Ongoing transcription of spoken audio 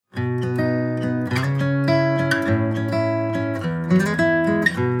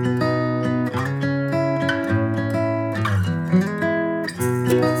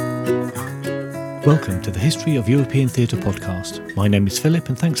History of European Theatre podcast. My name is Philip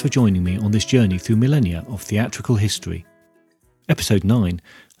and thanks for joining me on this journey through millennia of theatrical history. Episode 9,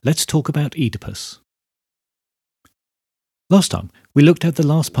 let's talk about Oedipus. Last time, we looked at the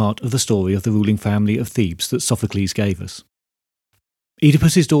last part of the story of the ruling family of Thebes that Sophocles gave us.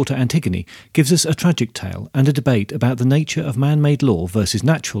 Oedipus's daughter Antigone gives us a tragic tale and a debate about the nature of man-made law versus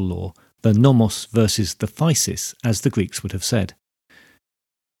natural law, the nomos versus the physis, as the Greeks would have said.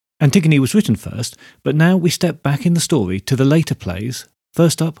 Antigone was written first, but now we step back in the story to the later plays.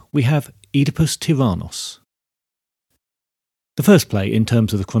 First up, we have Oedipus Tyrannos. The first play, in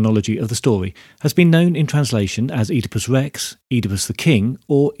terms of the chronology of the story, has been known in translation as Oedipus Rex, Oedipus the King,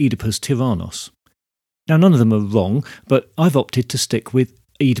 or Oedipus Tyrannos. Now, none of them are wrong, but I've opted to stick with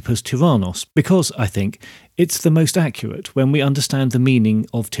Oedipus Tyrannos because, I think, it's the most accurate when we understand the meaning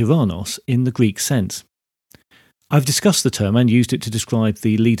of Tyrannos in the Greek sense. I've discussed the term and used it to describe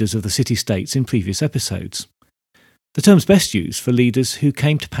the leaders of the city-states in previous episodes. The term's best used for leaders who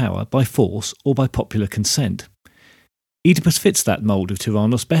came to power by force or by popular consent. Oedipus fits that mould of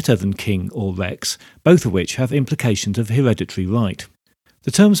Tyrannos better than King or Rex, both of which have implications of hereditary right.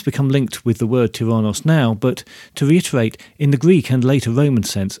 The terms become linked with the word Tyrannos now, but to reiterate, in the Greek and later Roman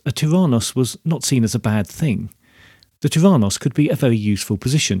sense, a Tyrannos was not seen as a bad thing. The Tyrannos could be a very useful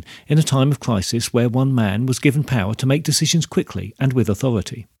position in a time of crisis where one man was given power to make decisions quickly and with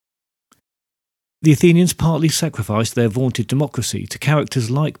authority. The Athenians partly sacrificed their vaunted democracy to characters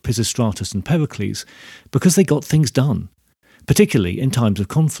like Pisistratus and Pericles because they got things done, particularly in times of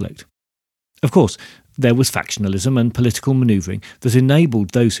conflict. Of course, there was factionalism and political manoeuvring that enabled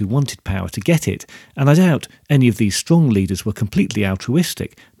those who wanted power to get it, and I doubt any of these strong leaders were completely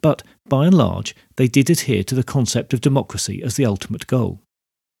altruistic, but by and large they did adhere to the concept of democracy as the ultimate goal.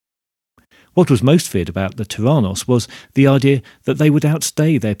 What was most feared about the Tyrannos was the idea that they would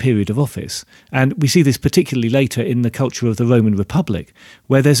outstay their period of office, and we see this particularly later in the culture of the Roman Republic,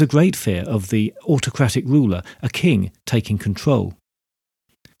 where there's a great fear of the autocratic ruler, a king, taking control.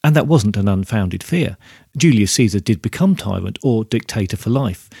 And that wasn't an unfounded fear. Julius Caesar did become tyrant or dictator for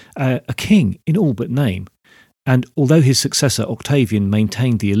life, a king in all but name. And although his successor Octavian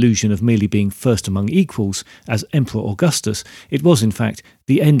maintained the illusion of merely being first among equals as Emperor Augustus, it was in fact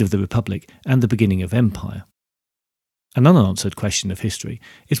the end of the Republic and the beginning of empire. An unanswered question of history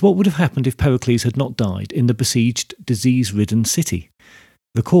is what would have happened if Pericles had not died in the besieged, disease-ridden city.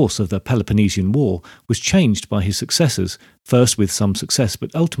 The course of the Peloponnesian War was changed by his successors, first with some success,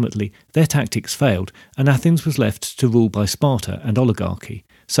 but ultimately their tactics failed and Athens was left to rule by Sparta and oligarchy.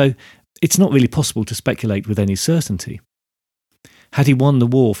 So it's not really possible to speculate with any certainty. Had he won the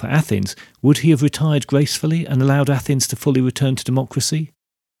war for Athens, would he have retired gracefully and allowed Athens to fully return to democracy?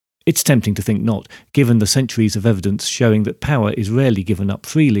 It's tempting to think not, given the centuries of evidence showing that power is rarely given up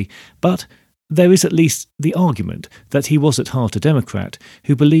freely, but there is at least the argument that he was at heart a democrat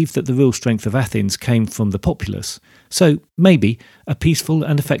who believed that the real strength of Athens came from the populace. So maybe a peaceful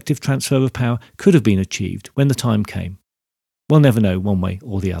and effective transfer of power could have been achieved when the time came. We'll never know one way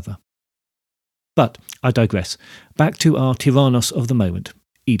or the other. But I digress. Back to our Tyrannos of the moment,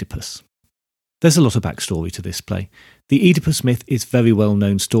 Oedipus. There's a lot of backstory to this play. The Oedipus myth is a very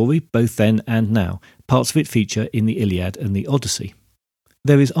well-known story, both then and now. Parts of it feature in the Iliad and the Odyssey.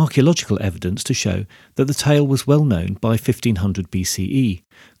 There is archaeological evidence to show that the tale was well known by 1500 BCE.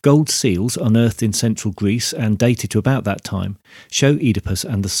 Gold seals unearthed in central Greece and dated to about that time show Oedipus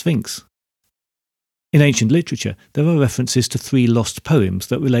and the Sphinx. In ancient literature, there are references to 3 lost poems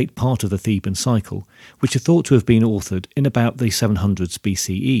that relate part of the Theban cycle, which are thought to have been authored in about the 700s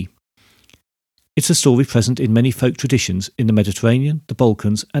BCE. It's a story present in many folk traditions in the Mediterranean, the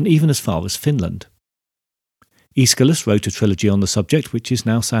Balkans, and even as far as Finland. Aeschylus wrote a trilogy on the subject, which is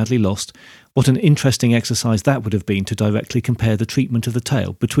now sadly lost. What an interesting exercise that would have been to directly compare the treatment of the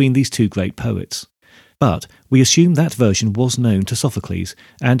tale between these two great poets. But we assume that version was known to Sophocles,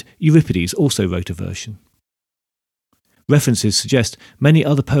 and Euripides also wrote a version. References suggest many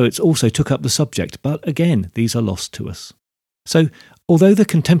other poets also took up the subject, but again, these are lost to us. So, although the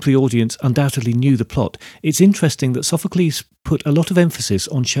contemporary audience undoubtedly knew the plot, it's interesting that Sophocles put a lot of emphasis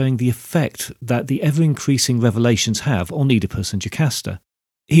on showing the effect that the ever-increasing revelations have on Oedipus and Jocasta.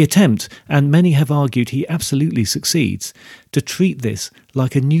 He attempts, and many have argued he absolutely succeeds, to treat this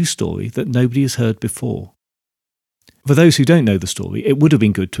like a new story that nobody has heard before. For those who don't know the story, it would have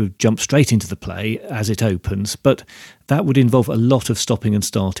been good to have jumped straight into the play as it opens, but that would involve a lot of stopping and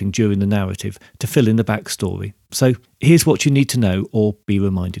starting during the narrative to fill in the backstory. So here's what you need to know or be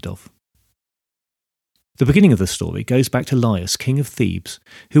reminded of. The beginning of the story goes back to Laius, king of Thebes,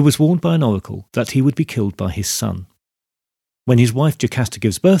 who was warned by an oracle that he would be killed by his son. When his wife Jocasta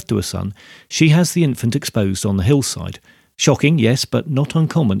gives birth to a son, she has the infant exposed on the hillside. Shocking, yes, but not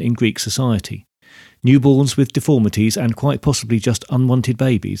uncommon in Greek society. Newborns with deformities and quite possibly just unwanted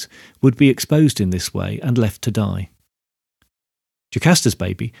babies would be exposed in this way and left to die. Jocasta's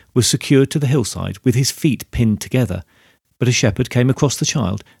baby was secured to the hillside with his feet pinned together, but a shepherd came across the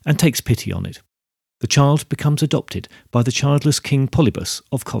child and takes pity on it. The child becomes adopted by the childless King Polybus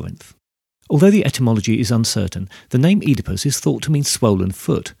of Corinth. Although the etymology is uncertain, the name Oedipus is thought to mean swollen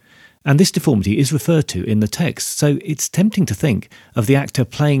foot, and this deformity is referred to in the text, so it's tempting to think of the actor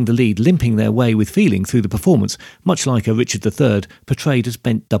playing the lead limping their way with feeling through the performance, much like a Richard III portrayed as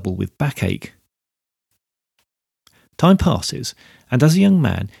bent double with backache. Time passes, and as a young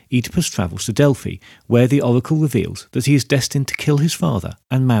man, Oedipus travels to Delphi, where the oracle reveals that he is destined to kill his father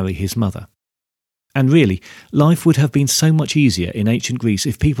and marry his mother. And really, life would have been so much easier in ancient Greece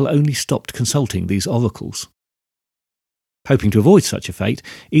if people only stopped consulting these oracles. Hoping to avoid such a fate,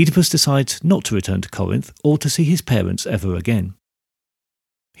 Oedipus decides not to return to Corinth or to see his parents ever again.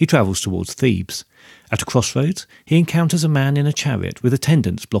 He travels towards Thebes. At a crossroads, he encounters a man in a chariot with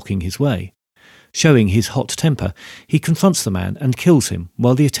attendants blocking his way. Showing his hot temper, he confronts the man and kills him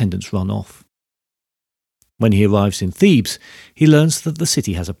while the attendants run off. When he arrives in Thebes, he learns that the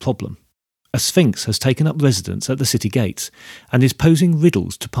city has a problem. A sphinx has taken up residence at the city gates and is posing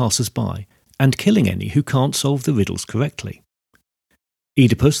riddles to passers-by and killing any who can't solve the riddles correctly.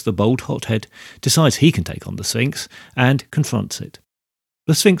 Oedipus, the bold hothead, decides he can take on the sphinx and confronts it.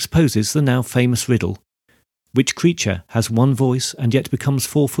 The sphinx poses the now famous riddle: which creature has one voice and yet becomes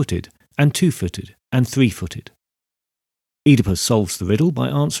 4-footed, and 2-footed, and 3-footed? Oedipus solves the riddle by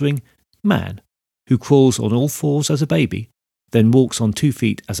answering man, who crawls on all fours as a baby, then walks on 2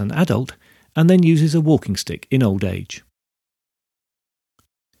 feet as an adult, and then uses a walking stick in old age.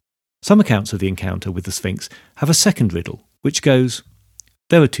 Some accounts of the encounter with the Sphinx have a second riddle, which goes: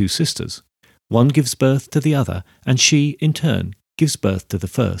 there are 2 sisters. One gives birth to the other, and she, in turn, gives birth to the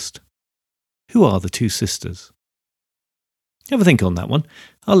first. Who are the 2 sisters? Have a think on that one.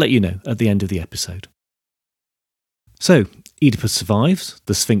 I'll let you know at the end of the episode. So, Oedipus survives,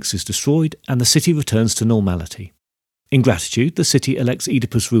 the Sphinx is destroyed, and the city returns to normality. In gratitude, the city elects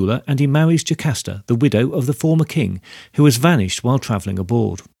Oedipus ruler, and he marries Jocasta, the widow of the former king, who has vanished while travelling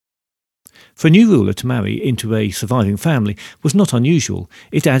abroad. For a new ruler to marry into a surviving family was not unusual.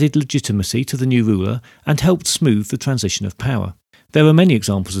 It added legitimacy to the new ruler and helped smooth the transition of power. There are many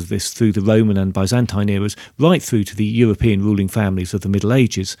examples of this through the Roman and Byzantine eras, right through to the European ruling families of the Middle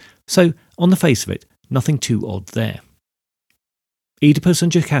Ages, so, on the face of it, nothing too odd there. Oedipus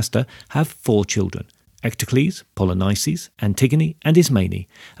and Jocasta have 4 children: Eteocles, Polynices, Antigone and Ismene,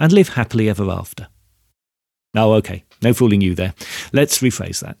 and live happily ever after. Oh, okay, no fooling you there. Let's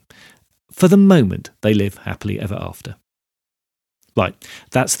rephrase that. For the moment, they live happily ever after. Right,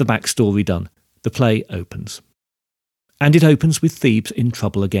 that's the backstory done. The play opens. And it opens with Thebes in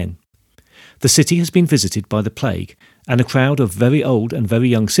trouble again. The city has been visited by the plague, and a crowd of very old and very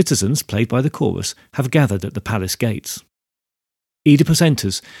young citizens, played by the chorus, have gathered at the palace gates. Oedipus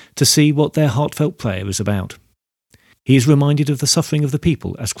enters to see what their heartfelt prayer is about. He is reminded of the suffering of the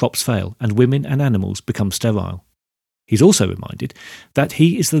people as crops fail and women and animals become sterile. He's also reminded that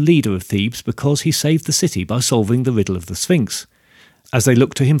he is the leader of Thebes because he saved the city by solving the riddle of the Sphinx, as they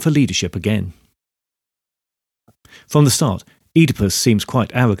look to him for leadership again. From the start, Oedipus seems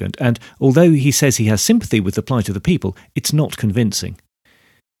quite arrogant, and although he says he has sympathy with the plight of the people, it's not convincing.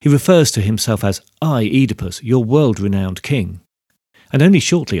 He refers to himself as "I, Oedipus, your world-renowned king." And only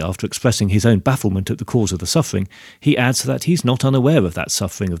shortly after expressing his own bafflement at the cause of the suffering, he adds that he's not unaware of that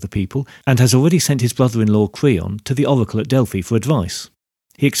suffering of the people and has already sent his brother-in-law Creon to the oracle at Delphi for advice.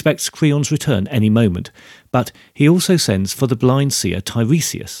 He expects Creon's return any moment, but he also sends for the blind seer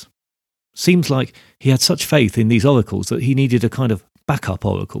Tiresias. Seems like he had such faith in these oracles that he needed a kind of backup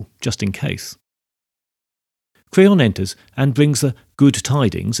oracle, just in case. Creon enters and brings the good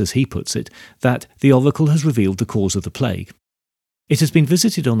tidings, as he puts it, that the oracle has revealed the cause of the plague. It has been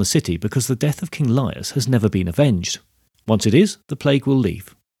visited on the city because the death of King Laius has never been avenged. Once it is, the plague will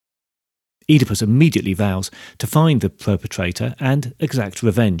leave. Oedipus immediately vows to find the perpetrator and exact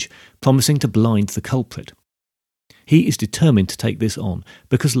revenge, promising to blind the culprit. He is determined to take this on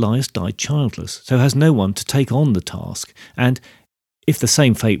because Laius died childless, so has no one to take on the task, and if the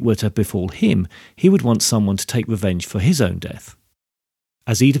same fate were to befall him, he would want someone to take revenge for his own death.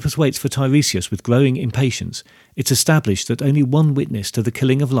 As Oedipus waits for Tiresias with growing impatience, it's established that only one witness to the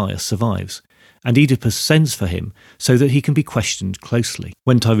killing of Laius survives, and Oedipus sends for him so that he can be questioned closely.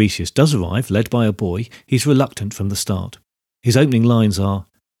 When Tiresias does arrive, led by a boy, he's reluctant from the start. His opening lines are,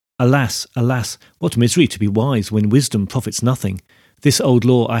 Alas, alas, what misery to be wise when wisdom profits nothing. This old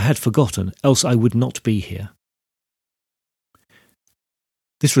law I had forgotten, else I would not be here.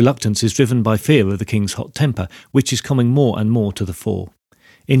 This reluctance is driven by fear of the king's hot temper, which is coming more and more to the fore.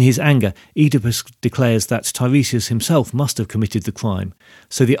 In his anger, Oedipus declares that Tiresias himself must have committed the crime,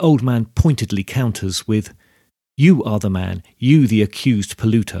 so the old man pointedly counters with, "You are the man, you the accused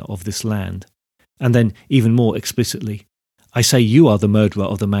polluter of this land." And then, even more explicitly, "I say you are the murderer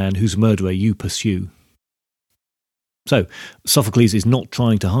of the man whose murderer you pursue." So, Sophocles is not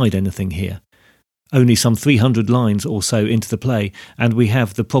trying to hide anything here. Only some 300 lines or so into the play, and we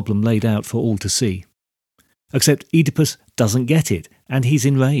have the problem laid out for all to see. Except Oedipus doesn't get it, and he's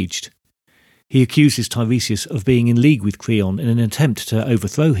enraged. He accuses Tiresias of being in league with Creon in an attempt to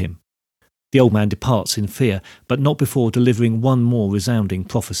overthrow him. The old man departs in fear, but not before delivering one more resounding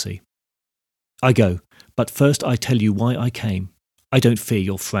prophecy. "I go, but first I tell you why I came. I don't fear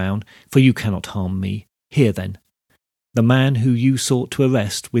your frown, for you cannot harm me. Hear then. The man who you sought to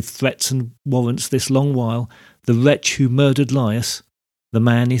arrest with threats and warrants this long while, the wretch who murdered Laius, the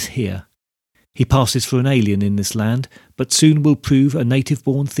man is here. He passes for an alien in this land, but soon will prove a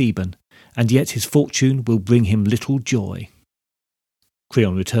native-born Theban, and yet his fortune will bring him little joy."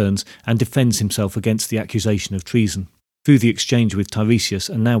 Creon returns and defends himself against the accusation of treason. Through the exchange with Tiresias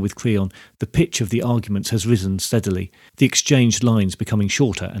and now with Creon, the pitch of the arguments has risen steadily, the exchanged lines becoming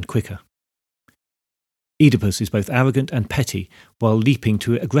shorter and quicker. Oedipus is both arrogant and petty, while leaping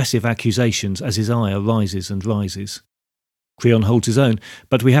to aggressive accusations as his ire rises and rises. Creon holds his own,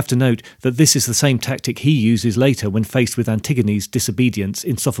 but we have to note that this is the same tactic he uses later when faced with Antigone's disobedience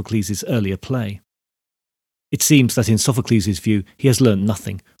in Sophocles' earlier play. It seems that in Sophocles' view he has learnt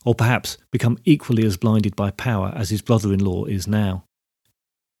nothing, or perhaps become equally as blinded by power as his brother-in-law is now.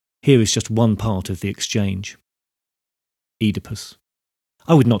 Here is just one part of the exchange. Oedipus: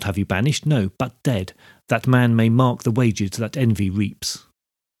 "I would not have you banished, no, but dead, that man may mark the wages that envy reaps."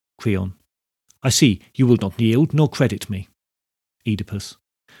 Creon: "I see you will not yield nor credit me." Oedipus: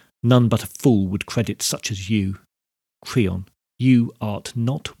 "None but a fool would credit such as you." Creon: "You art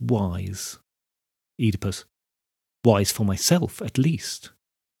not wise." Oedipus: "Wise for myself, at least."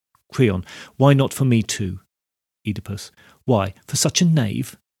 Creon: "Why not for me too?" Oedipus: "Why, for such a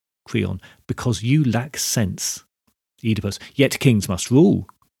knave?" Creon: "Because you lack sense." Oedipus: "Yet kings must rule."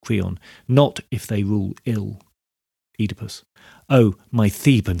 Creon: "Not if they rule ill." Oedipus: "Oh, my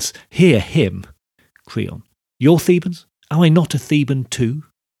Thebans, hear him." Creon: "Your Thebans? Am I not a Theban too?"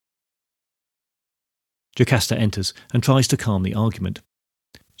 Jocasta enters and tries to calm the argument.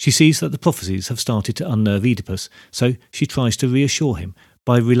 She sees that the prophecies have started to unnerve Oedipus, so she tries to reassure him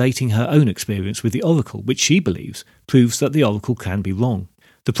by relating her own experience with the oracle, which she believes proves that the oracle can be wrong.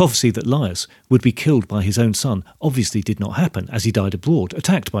 The prophecy that Laius would be killed by his own son obviously did not happen, as he died abroad,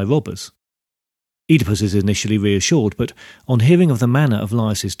 attacked by robbers. Oedipus is initially reassured, but on hearing of the manner of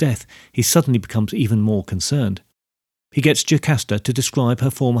Laius' death, he suddenly becomes even more concerned. He gets Jocasta to describe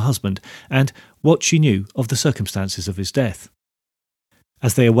her former husband and what she knew of the circumstances of his death.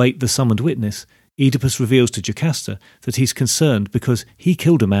 As they await the summoned witness, Oedipus reveals to Jocasta that he's concerned because he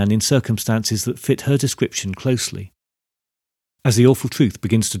killed a man in circumstances that fit her description closely. As the awful truth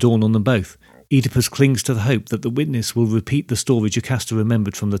begins to dawn on them both, Oedipus clings to the hope that the witness will repeat the story Jocasta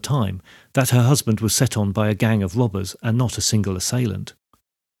remembered from the time, that her husband was set on by a gang of robbers and not a single assailant.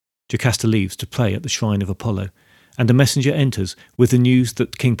 Jocasta leaves to pray at the shrine of Apollo, and a messenger enters with the news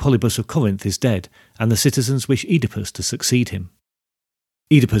that King Polybus of Corinth is dead, and the citizens wish Oedipus to succeed him.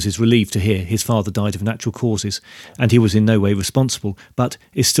 Oedipus is relieved to hear his father died of natural causes, and he was in no way responsible, but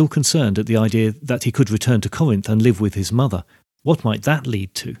is still concerned at the idea that he could return to Corinth and live with his mother. What might that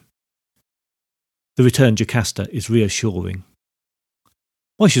lead to? The returned Jocasta is reassuring.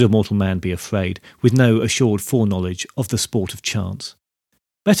 Why should a mortal man be afraid, with no assured foreknowledge of the sport of chance?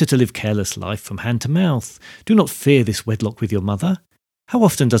 Better to live careless life from hand to mouth. Do not fear this wedlock with your mother. How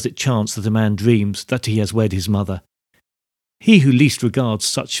often does it chance that a man dreams that he has wed his mother? He who least regards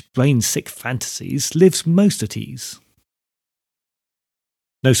such brain-sick fantasies lives most at ease.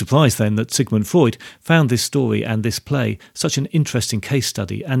 No surprise, then, that Sigmund Freud found this story and this play such an interesting case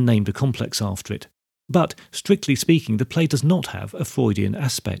study and named a complex after it. But, strictly speaking, the play does not have a Freudian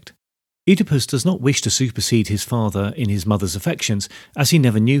aspect. Oedipus does not wish to supersede his father in his mother's affections, as he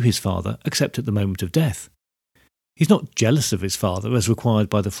never knew his father except at the moment of death. He's not jealous of his father as required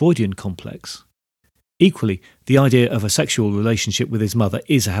by the Freudian complex. Equally, the idea of a sexual relationship with his mother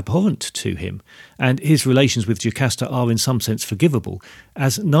is abhorrent to him, and his relations with Jocasta are in some sense forgivable,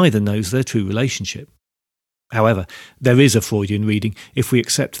 as neither knows their true relationship. However, there is a Freudian reading if we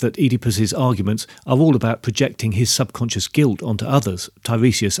accept that Oedipus's arguments are all about projecting his subconscious guilt onto others,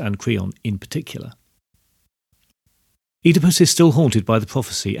 Tiresias and Creon in particular. Oedipus is still haunted by the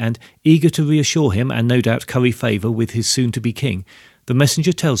prophecy, and, eager to reassure him and no doubt curry favour with his soon-to-be king, the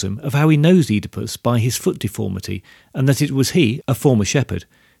messenger tells him of how he knows Oedipus by his foot deformity, and that it was he, a former shepherd,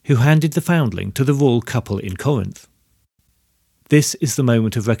 who handed the foundling to the royal couple in Corinth. This is the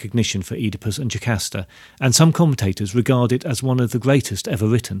moment of recognition for Oedipus and Jocasta, and some commentators regard it as one of the greatest ever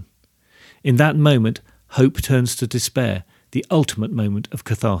written. In that moment, hope turns to despair, the ultimate moment of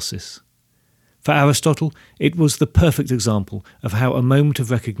catharsis. For Aristotle, it was the perfect example of how a moment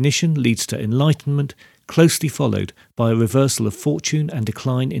of recognition leads to enlightenment, closely followed by a reversal of fortune and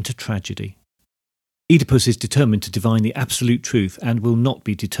decline into tragedy. Oedipus is determined to divine the absolute truth and will not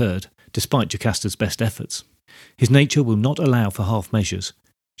be deterred, despite Jocasta's best efforts. His nature will not allow for half measures.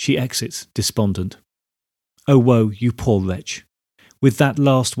 She exits despondent. "O woe, you poor wretch! With that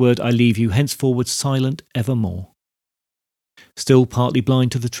last word I leave you henceforward silent evermore." Still partly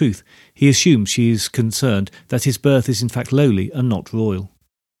blind to the truth, he assumes she is concerned that his birth is in fact lowly and not royal.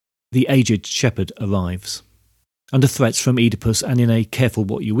 The aged shepherd arrives. Under threats from Oedipus and in a careful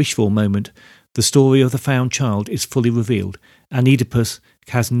what you wish for moment, the story of the found child is fully revealed, and Oedipus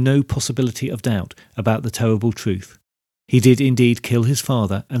has no possibility of doubt about the terrible truth. He did indeed kill his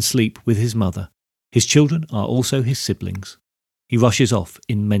father and sleep with his mother. His children are also his siblings. He rushes off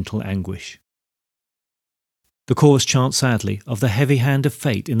in mental anguish. The chorus chants sadly of the heavy hand of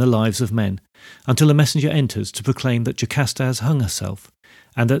fate in the lives of men, until a messenger enters to proclaim that Jocasta has hung herself,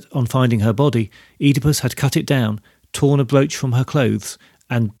 and that, on finding her body, Oedipus had cut it down, torn a brooch from her clothes,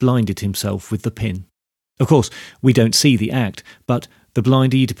 and blinded himself with the pin. Of course, we don't see the act, but the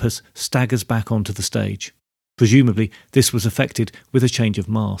blind Oedipus staggers back onto the stage. Presumably, this was effected with a change of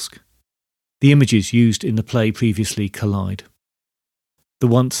mask. The images used in the play previously collide. The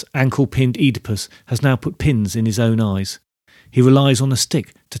once ankle-pinned Oedipus has now put pins in his own eyes. He relies on a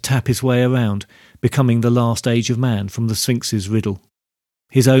stick to tap his way around, becoming the last age of man from the Sphinx's riddle.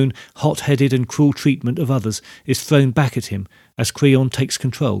 His own hot-headed and cruel treatment of others is thrown back at him as Creon takes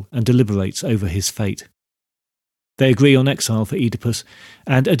control and deliberates over his fate. They agree on exile for Oedipus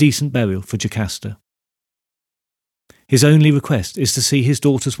and a decent burial for Jocasta. His only request is to see his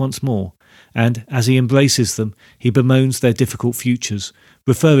daughters once more, and as he embraces them, he bemoans their difficult futures,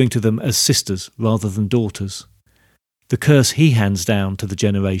 referring to them as sisters rather than daughters. The curse he hands down to the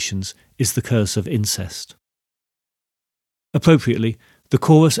generations is the curse of incest. Appropriately, the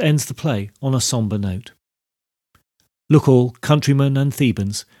chorus ends the play on a sombre note. "Look all, countrymen and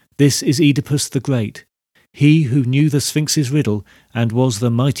Thebans, this is Oedipus the Great, he who knew the Sphinx's riddle and was the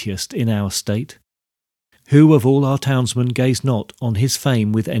mightiest in our state. Who of all our townsmen gazed not on his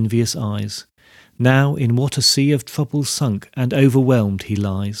fame with envious eyes? Now in what a sea of troubles sunk and overwhelmed he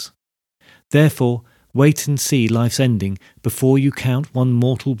lies. Therefore, wait and see life's ending before you count one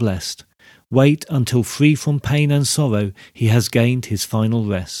mortal blessed. Wait until free from pain and sorrow he has gained his final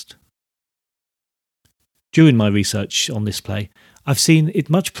rest." During my research on this play, I've seen it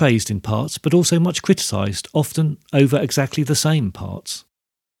much praised in parts, but also much criticised, often over exactly the same parts.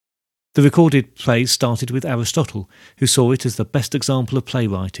 The recorded praise started with Aristotle, who saw it as the best example of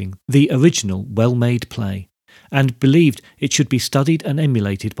playwriting, the original well-made play, and believed it should be studied and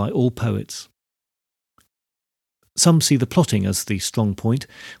emulated by all poets. Some see the plotting as the strong point,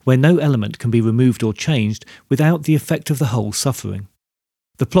 where no element can be removed or changed without the effect of the whole suffering.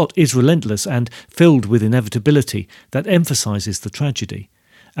 The plot is relentless and filled with inevitability that emphasises the tragedy,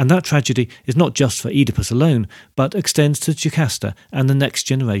 and that tragedy is not just for Oedipus alone, but extends to Jocasta and the next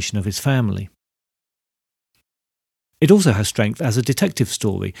generation of his family. It also has strength as a detective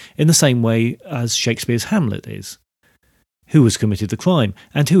story, in the same way as Shakespeare's Hamlet is. Who has committed the crime,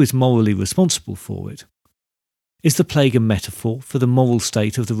 and who is morally responsible for it? Is the plague a metaphor for the moral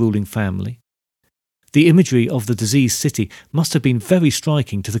state of the ruling family? The imagery of the diseased city must have been very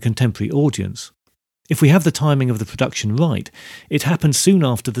striking to the contemporary audience. If we have the timing of the production right, it happened soon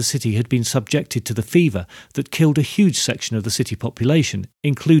after the city had been subjected to the fever that killed a huge section of the city population,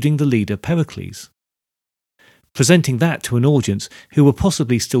 including the leader Pericles. Presenting that to an audience who were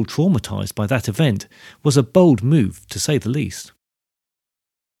possibly still traumatised by that event was a bold move, to say the least.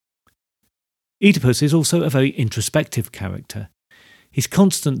 Oedipus is also a very introspective character. He's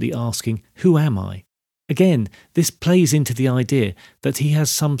constantly asking, "Who am I?" Again, this plays into the idea that he has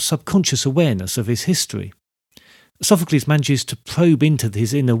some subconscious awareness of his history. Sophocles manages to probe into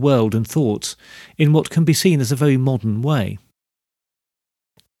his inner world and thoughts in what can be seen as a very modern way.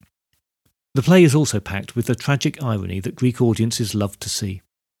 The play is also packed with the tragic irony that Greek audiences love to see.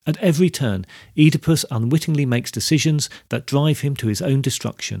 At every turn, Oedipus unwittingly makes decisions that drive him to his own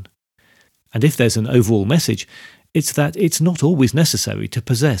destruction. And if there's an overall message, it's that it's not always necessary to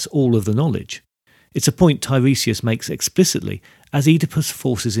possess all of the knowledge. It's a point Tiresias makes explicitly as Oedipus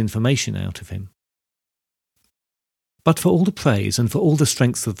forces information out of him. But for all the praise and for all the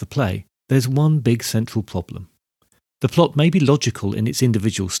strength of the play, there's one big central problem. The plot may be logical in its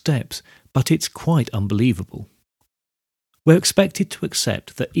individual steps, but it's quite unbelievable. We're expected to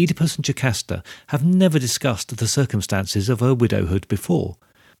accept that Oedipus and Jocasta have never discussed the circumstances of her widowhood before,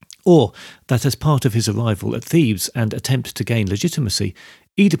 or that as part of his arrival at Thebes and attempt to gain legitimacy,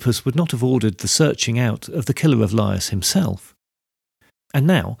 Oedipus would not have ordered the searching out of the killer of Laius himself. And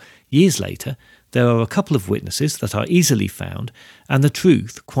now, years later, there are a couple of witnesses that are easily found, and the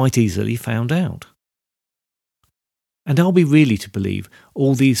truth quite easily found out. And are we really to believe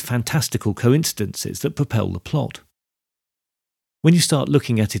all these fantastical coincidences that propel the plot? When you start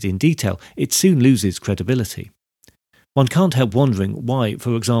looking at it in detail, it soon loses credibility. One can't help wondering why,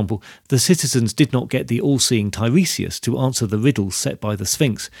 for example, the citizens did not get the all-seeing Tiresias to answer the riddles set by the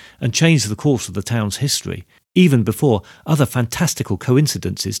Sphinx and change the course of the town's history, even before other fantastical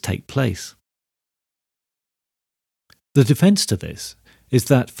coincidences take place. The defence to this is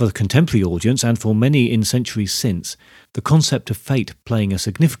that for the contemporary audience and for many in centuries since, the concept of fate playing a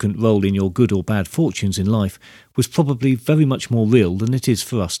significant role in your good or bad fortunes in life was probably very much more real than it is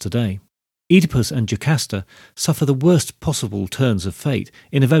for us today. Oedipus and Jocasta suffer the worst possible turns of fate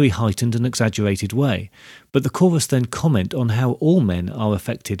in a very heightened and exaggerated way, but the chorus then comment on how all men are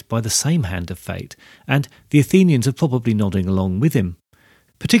affected by the same hand of fate, and the Athenians are probably nodding along with him,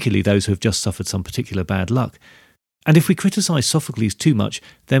 particularly those who have just suffered some particular bad luck. And if we criticise Sophocles too much,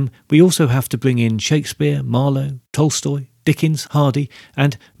 then we also have to bring in Shakespeare, Marlowe, Tolstoy, Dickens, Hardy,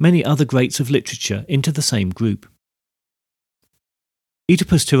 and many other greats of literature into the same group.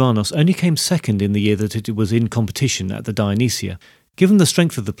 Oedipus Tyrannos only came second in the year that it was in competition at the Dionysia. Given the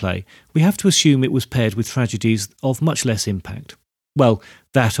strength of the play, we have to assume it was paired with tragedies of much less impact. Well,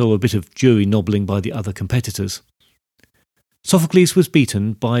 that or a bit of jury nobbling by the other competitors. Sophocles was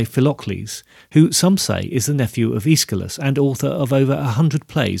beaten by Philocles, who some say is the nephew of Aeschylus and author of over 100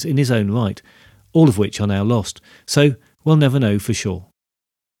 plays in his own right, all of which are now lost, so we'll never know for sure.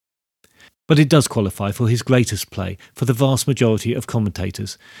 But it does qualify for his greatest play for the vast majority of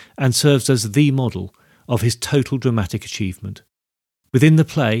commentators, and serves as the model of his total dramatic achievement. Within the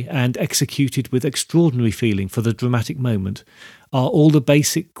play, and executed with extraordinary feeling for the dramatic moment, are all the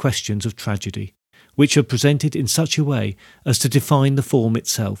basic questions of tragedy, which are presented in such a way as to define the form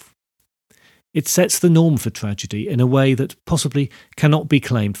itself. It sets the norm for tragedy in a way that possibly cannot be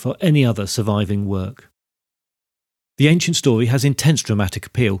claimed for any other surviving work. The ancient story has intense dramatic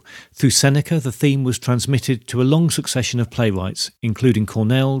appeal. Through Seneca, the theme was transmitted to a long succession of playwrights, including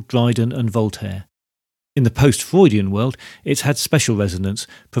Corneille, Dryden and Voltaire. In the post-Freudian world, it's had special resonance,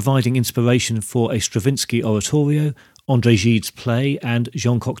 providing inspiration for a Stravinsky oratorio, André Gide's play and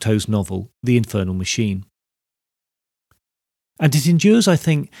Jean Cocteau's novel, The Infernal Machine. And it endures, I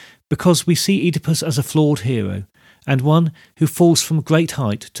think, because we see Oedipus as a flawed hero, and one who falls from great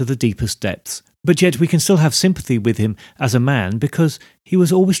height to the deepest depths, but yet we can still have sympathy with him as a man because he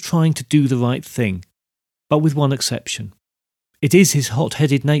was always trying to do the right thing, but with one exception. It is his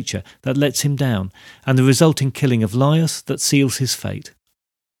hot-headed nature that lets him down, and the resulting killing of Laius that seals his fate.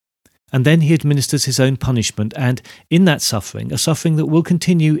 And then he administers his own punishment, and in that suffering, a suffering that will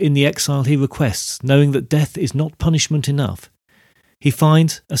continue in the exile he requests, knowing that death is not punishment enough, he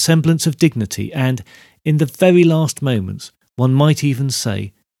finds a semblance of dignity and, in the very last moments, one might even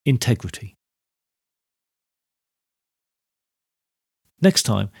say, integrity. Next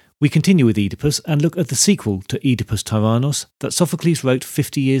time, we continue with Oedipus and look at the sequel to Oedipus Tyrannos that Sophocles wrote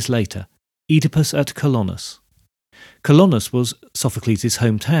 50 years later, Oedipus at Colonus. Colonus was Sophocles'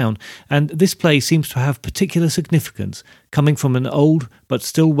 hometown, and this play seems to have particular significance, coming from an old but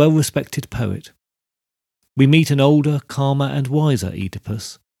still well-respected poet. We meet an older, calmer and wiser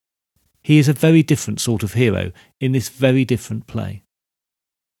Oedipus. He is a very different sort of hero in this very different play.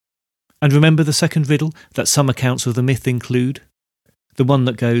 And remember the second riddle that some accounts of the myth include? The one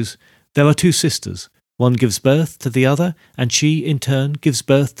that goes, there are two sisters, one gives birth to the other, and she, in turn, gives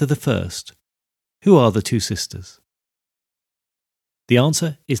birth to the first. Who are the two sisters? The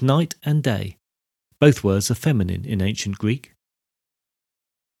answer is night and day. Both words are feminine in ancient Greek.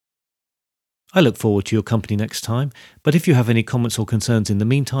 I look forward to your company next time, but if you have any comments or concerns in the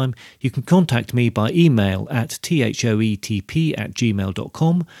meantime, you can contact me by email at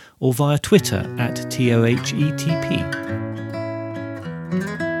thoetp@gmail.com or via Twitter @thohetp.